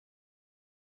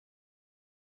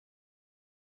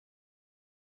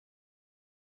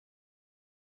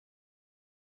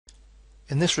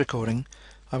In this recording,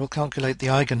 I will calculate the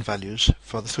eigenvalues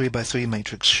for the 3x3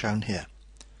 matrix shown here.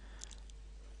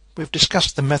 We've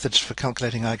discussed the methods for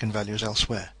calculating eigenvalues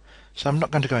elsewhere, so I'm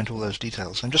not going to go into all those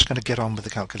details. I'm just going to get on with the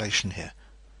calculation here.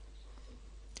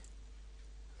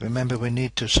 Remember, we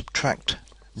need to subtract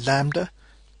lambda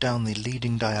down the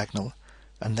leading diagonal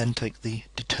and then take the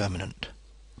determinant.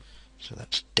 So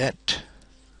that's det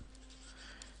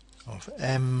of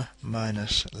m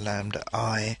minus lambda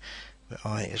I, where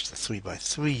I is the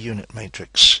 3x3 unit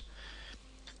matrix,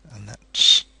 and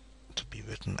that's to be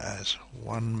written as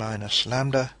 1 minus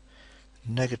lambda,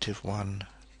 negative 1,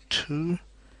 2,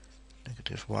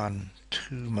 negative 1,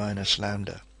 2 minus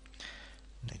lambda,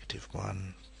 negative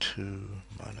 1, 2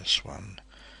 minus 1,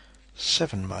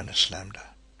 7 minus lambda.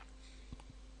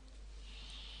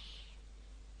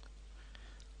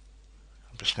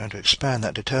 I'm just going to expand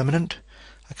that determinant.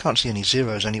 I can't see any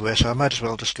zeros anywhere, so I might as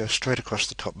well just go straight across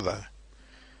the top row.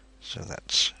 So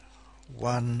that's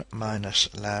 1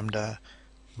 minus lambda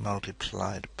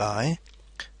multiplied by,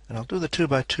 and I'll do the 2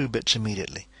 by 2 bits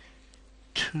immediately,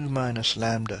 2 minus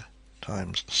lambda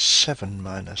times 7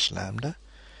 minus lambda,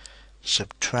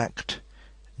 subtract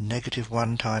negative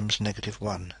 1 times negative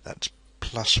 1, that's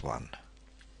plus 1.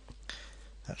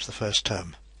 That's the first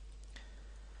term.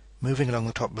 Moving along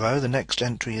the top row, the next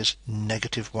entry is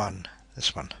negative 1,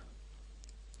 this one.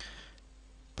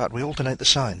 But we alternate the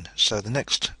sign, so the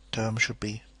next term should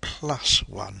be plus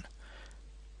 1,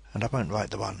 and I won't write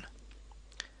the 1.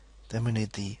 Then we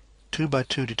need the 2 by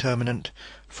 2 determinant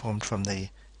formed from the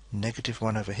negative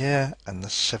 1 over here and the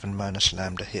 7 minus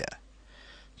lambda here.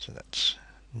 So that's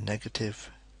negative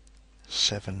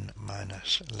 7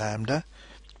 minus lambda,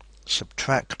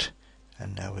 subtract,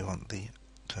 and now we want the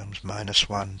terms minus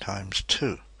 1 times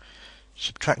 2.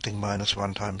 Subtracting minus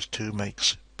 1 times 2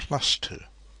 makes plus 2.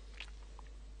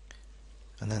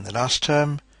 And then the last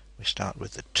term, we start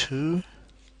with the 2,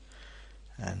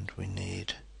 and we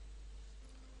need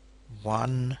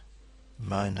 1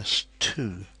 minus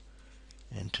 2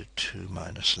 into 2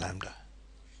 minus lambda.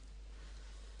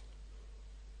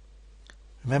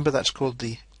 Remember, that's called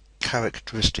the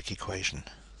characteristic equation.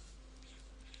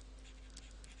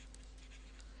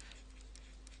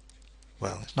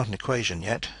 Well, it's not an equation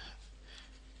yet.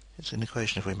 It's an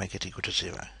equation if we make it equal to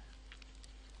 0.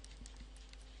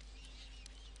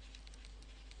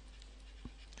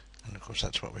 And of course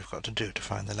that's what we've got to do to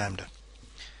find the lambda.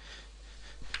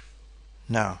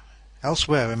 Now,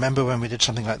 elsewhere, remember when we did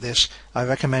something like this, I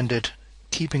recommended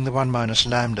keeping the 1 minus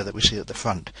lambda that we see at the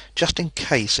front, just in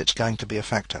case it's going to be a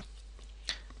factor.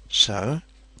 So,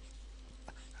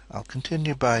 I'll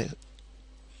continue by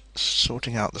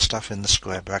sorting out the stuff in the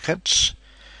square brackets.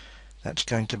 That's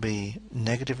going to be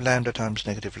negative lambda times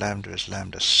negative lambda is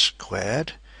lambda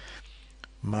squared,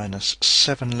 minus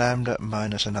 7 lambda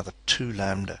minus another 2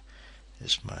 lambda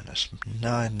is minus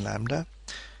 9 lambda,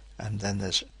 and then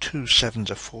there's 2 7s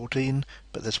are 14,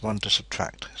 but there's 1 to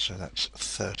subtract, so that's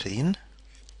 13.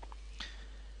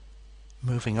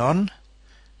 Moving on,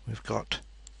 we've got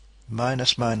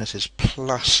minus minus is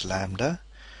plus lambda,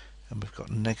 and we've got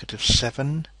negative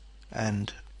 7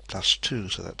 and plus 2,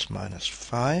 so that's minus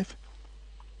 5.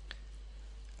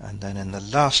 And then in the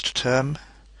last term,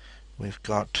 we've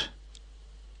got,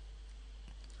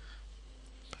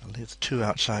 I'll leave the 2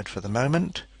 outside for the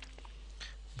moment,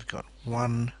 we've got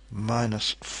 1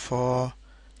 minus 4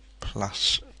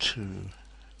 plus 2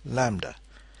 lambda.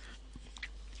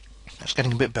 That's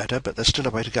getting a bit better, but there's still a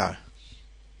way to go.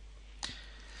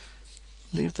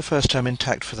 Leave the first term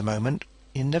intact for the moment.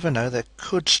 You never know, there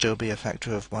could still be a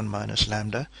factor of 1 minus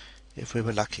lambda if we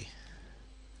were lucky.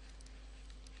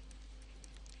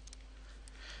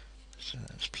 So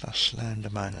that's plus lambda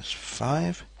minus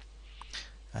 5.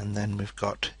 And then we've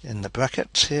got in the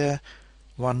brackets here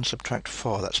 1 subtract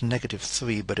 4, that's negative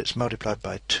 3, but it's multiplied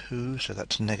by 2, so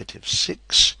that's negative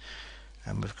 6.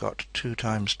 And we've got 2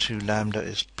 times 2 lambda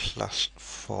is plus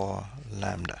 4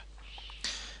 lambda.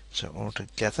 So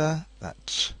altogether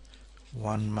that's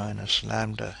 1 minus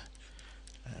lambda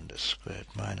lambda squared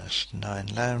minus 9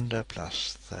 lambda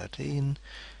plus 13,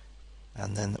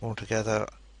 and then altogether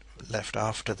left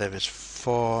after there is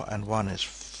 4 and 1 is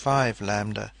 5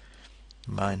 lambda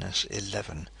minus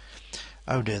 11.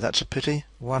 Oh dear, that's a pity.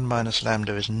 1 minus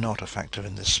lambda is not a factor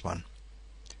in this one.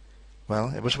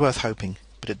 Well, it was worth hoping,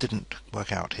 but it didn't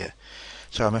work out here.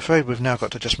 So I'm afraid we've now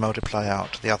got to just multiply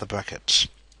out the other brackets.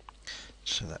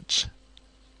 So that's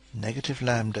negative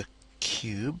lambda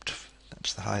cubed,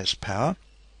 that's the highest power.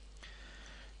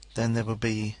 Then there will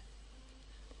be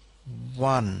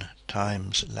 1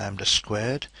 times lambda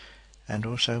squared, and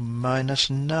also minus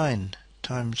 9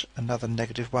 times another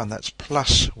negative 1, that's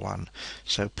plus 1,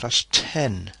 so plus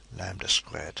 10 lambda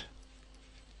squared.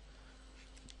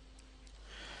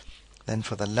 Then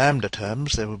for the lambda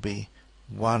terms there will be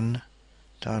 1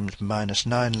 times minus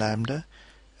 9 lambda,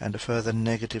 and a further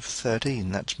negative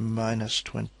 13, that's minus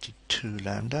 22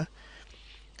 lambda,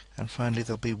 and finally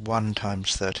there'll be 1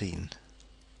 times 13.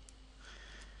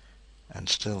 And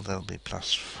still there'll be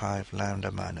plus 5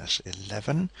 lambda minus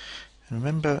 11. And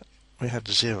remember, we had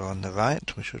 0 on the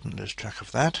right, we shouldn't lose track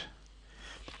of that.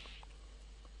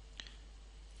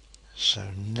 So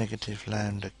negative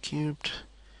lambda cubed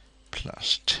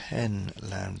plus 10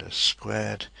 lambda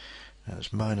squared.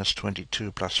 That's minus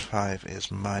 22 plus 5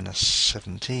 is minus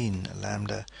 17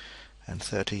 lambda, and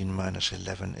 13 minus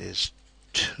 11 is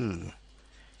 2,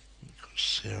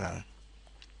 equals 0.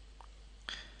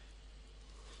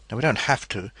 Now we don't have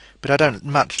to, but I don't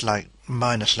much like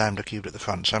minus lambda cubed at the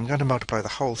front, so I'm going to multiply the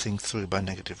whole thing through by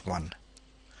negative 1.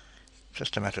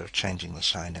 Just a matter of changing the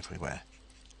sign everywhere.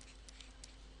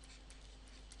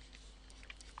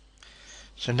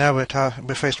 So now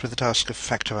we're faced with the task of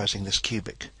factorising this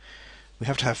cubic. We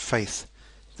have to have faith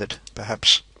that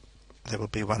perhaps there will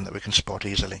be one that we can spot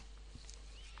easily.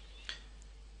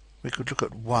 We could look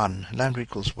at 1. Lambda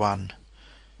equals 1.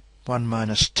 1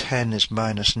 minus 10 is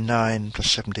minus 9, plus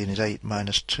 17 is 8,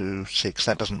 minus 2, 6.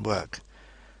 That doesn't work.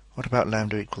 What about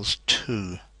lambda equals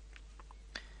 2?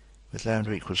 With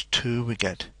lambda equals 2 we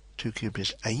get 2 cubed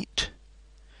is 8.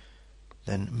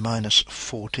 Then minus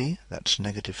 40, that's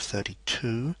negative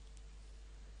 32.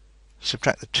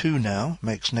 Subtract the 2 now,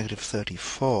 makes negative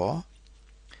 34.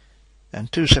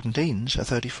 And 2 17s are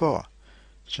 34.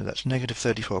 So that's negative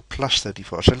 34 plus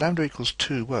 34. So lambda equals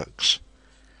 2 works.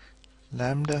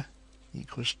 Lambda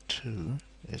equals 2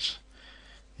 is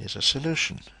a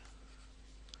solution.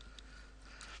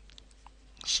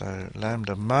 So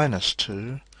lambda minus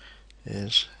 2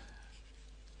 is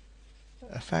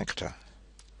a factor.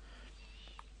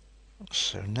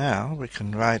 So now we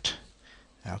can write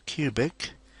our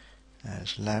cubic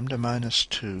as lambda minus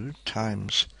 2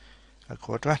 times a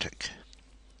quadratic.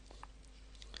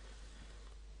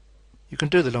 You can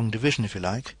do the long division if you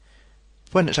like.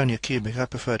 When it's only a cubic, I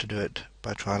prefer to do it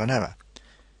by trial and error.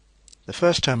 The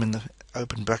first term in the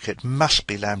open bracket must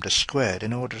be lambda squared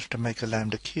in order to make a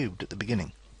lambda cubed at the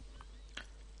beginning.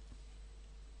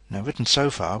 Now written so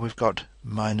far we've got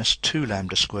minus 2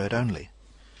 lambda squared only,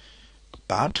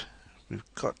 but we've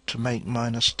got to make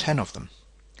minus 10 of them.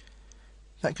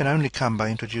 That can only come by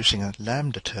introducing a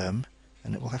lambda term,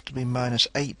 and it will have to be minus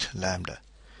 8 lambda,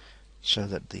 so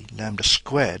that the lambda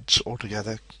squareds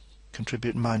altogether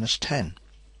contribute minus 10.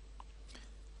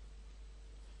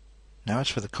 Now as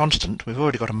for the constant, we've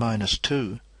already got a minus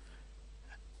 2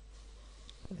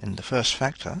 in the first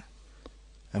factor,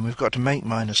 and we've got to make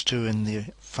minus 2 in the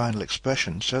final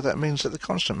expression, so that means that the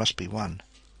constant must be 1.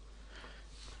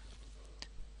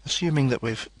 Assuming that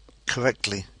we've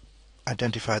correctly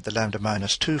identified the lambda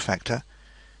minus 2 factor,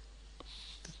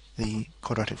 the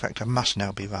quadratic factor must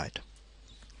now be right.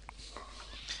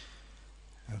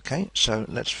 Okay, so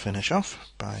let's finish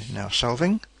off by now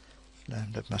solving.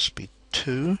 Lambda must be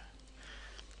 2.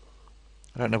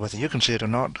 I don't know whether you can see it or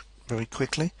not very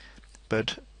quickly,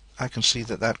 but I can see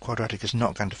that that quadratic is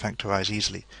not going to factorise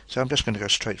easily, so I'm just going to go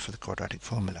straight for the quadratic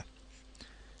formula.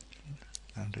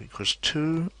 Lambda equals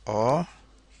 2, or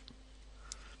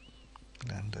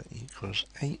lambda equals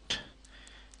 8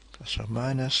 plus or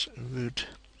minus root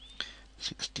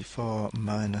 64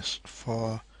 minus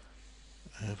 4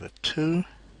 over 2.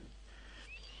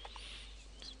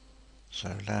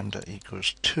 So lambda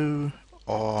equals 2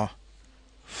 or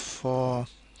 4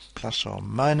 plus or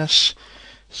minus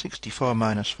 64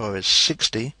 minus 4 is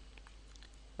 60,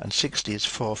 and 60 is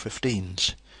 4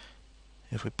 15s.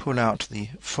 If we pull out the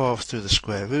 4 through the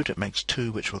square root, it makes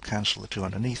 2, which will cancel the 2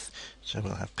 underneath, so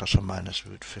we'll have plus or minus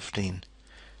root 15.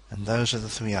 And those are the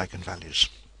 3 eigenvalues.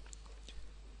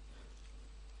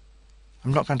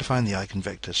 I'm not going to find the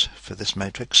eigenvectors for this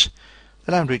matrix.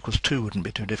 The lambda equals 2 wouldn't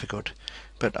be too difficult,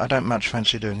 but I don't much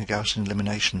fancy doing a Gaussian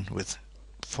elimination with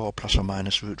 4 plus or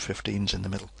minus root 15s in the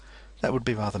middle. That would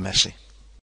be rather messy.